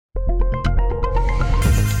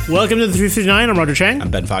Welcome to the 359. I'm Roger Chang. I'm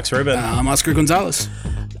Ben Fox Rubin. I'm Oscar Gonzalez.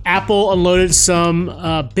 Apple unloaded some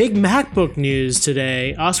big MacBook news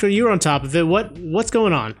today. Oscar, you were on top of it. What's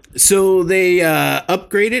going on? So they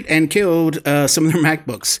upgraded and killed some of their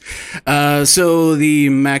MacBooks. So the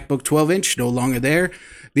MacBook 12-inch, no longer there.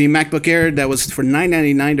 The MacBook Air that was for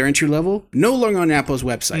 $999, their entry level, no longer on Apple's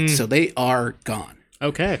website. So they are gone.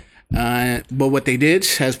 Okay. But what they did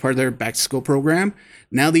as part of their back to school program,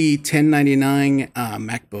 now the $1099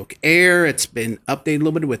 MacBook Air, it's been updated a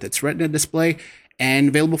little bit with its Retina display and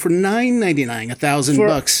available for $999,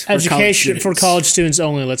 $1,000 for education for college students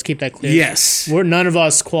only. Let's keep that clear. Yes, none of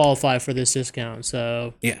us qualify for this discount.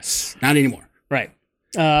 So yes, not anymore. Right.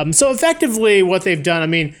 So effectively, what they've done, I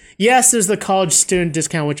mean, yes, there's the college student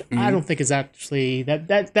discount, which I don't think is actually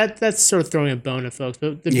that's sort of throwing a bone at folks.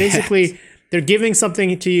 But basically, they're giving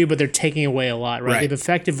something to you, but they're taking away a lot, right? They've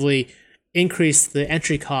effectively increased the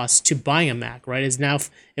entry cost to buying a Mac, right?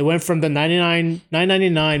 It went from the $999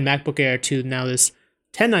 MacBook Air to now this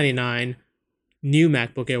 $1099 new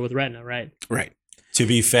MacBook Air with Retina, right? Right. To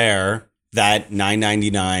be fair, that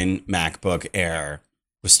 $999 MacBook Air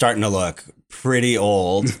was starting to look pretty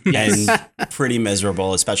old and pretty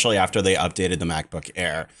miserable, especially after they updated the MacBook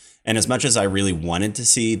Air. And as much as I really wanted to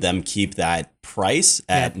see them keep that price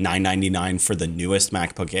at $999 for the newest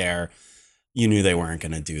MacBook Air, you knew they weren't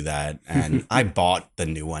going to do that. And I bought the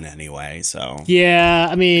new one anyway. So yeah,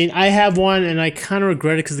 I mean, I have one and I kind of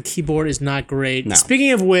regret it because the keyboard is not great. No.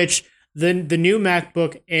 Speaking of which, the new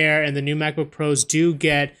MacBook Air and the new MacBook Pros do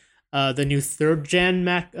get the new 3rd gen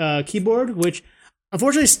Mac keyboard, which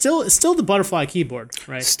unfortunately still the butterfly keyboard,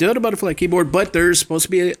 right? Still the butterfly keyboard, but there's supposed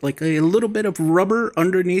to be a little bit of rubber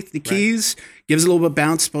underneath the keys. Gives a little bit of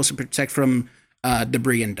bounce, supposed to protect from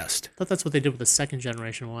debris and dust. I thought that's what they did with the 2nd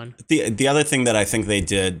generation one. The other thing that I think they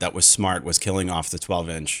did that was smart was killing off the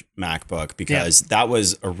 12-inch MacBook because that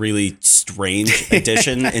was a really strange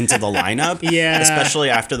addition into the lineup. Yeah. Especially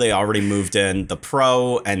after they already moved in the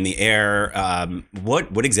Pro and the Air.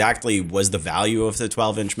 What exactly was the value of the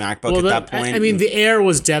 12-inch MacBook at that point? I mean, the Air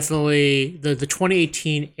was definitely, the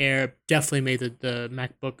 2018 Air definitely made the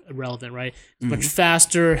MacBook relevant, right? It's much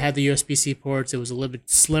faster, had the USB-C ports, it was a little bit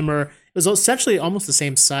slimmer. It was essentially almost the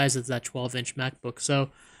same size as that 12-inch MacBook. So,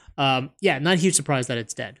 not a huge surprise that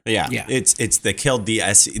it's dead. Yeah. It's they killed the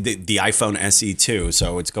iPhone SE too.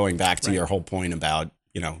 So it's going back to your whole point about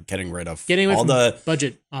getting rid of all the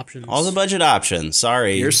budget options. All the budget options.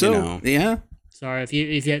 Sorry, Sorry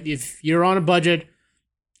if you're on a budget.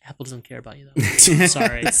 Apple doesn't care about you, though.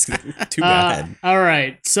 Sorry. Too bad. All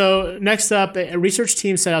right. So next up, a research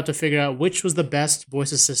team set out to figure out which was the best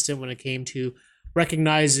voice assistant when it came to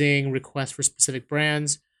recognizing requests for specific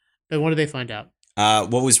brands. But what did they find out?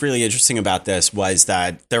 What was really interesting about this was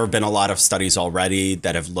that there have been a lot of studies already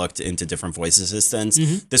that have looked into different voice assistants.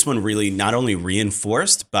 This one really not only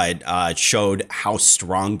reinforced, but showed how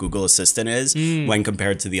strong Google Assistant is when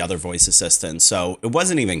compared to the other voice assistants. So it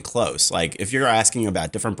wasn't even close. Like if you're asking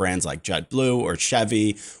about different brands like JetBlue or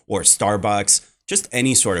Chevy or Starbucks, just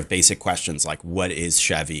any sort of basic questions like what is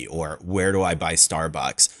Chevy or where do I buy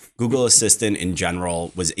Starbucks? Google Assistant in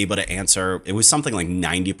general was able to answer, it was something like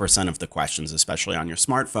 90% of the questions, especially on your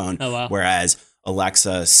smartphone. Oh, wow. Whereas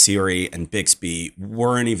Alexa, Siri, and Bixby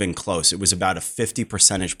weren't even close. It was about a 50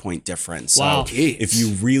 percentage point difference. Wow. So if you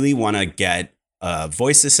really want to get a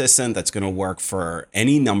voice assistant that's going to work for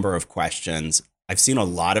any number of questions, I've seen a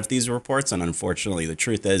lot of these reports, and unfortunately, the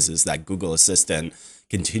truth is that Google Assistant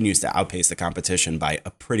continues to outpace the competition by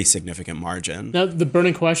a pretty significant margin. Now, the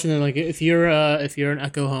burning question, then, like, if you're an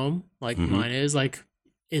Echo Home, like mine is, like,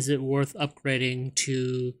 is it worth upgrading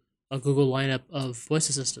to a Google lineup of voice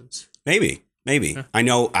assistants? Maybe. Huh. I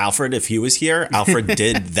know Alfred, if he was here, Alfred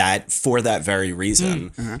did that for that very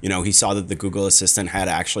reason. He saw that the Google Assistant had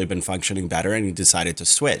actually been functioning better, and he decided to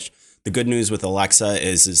switch. The good news with Alexa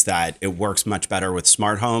is that it works much better with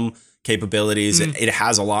smart home capabilities. It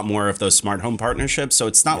has a lot more of those smart home partnerships. So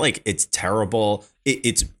it's not like it's terrible.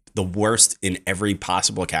 It's the worst in every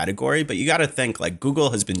possible category. But you got to think like Google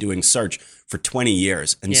has been doing search for 20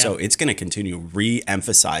 years. And so it's going to continue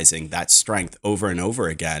re-emphasizing that strength over and over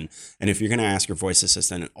again. And if you're going to ask your voice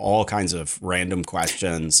assistant all kinds of random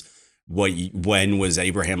questions, when was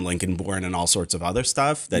Abraham Lincoln born and all sorts of other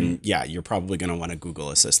stuff, then you're probably going to want a Google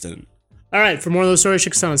Assistant. All right, for more of those stories,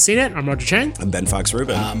 check us out on CNET. I'm Roger Chang. I'm Ben Fox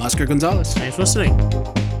Rubin. I'm Oscar Gonzalez. Thanks for listening.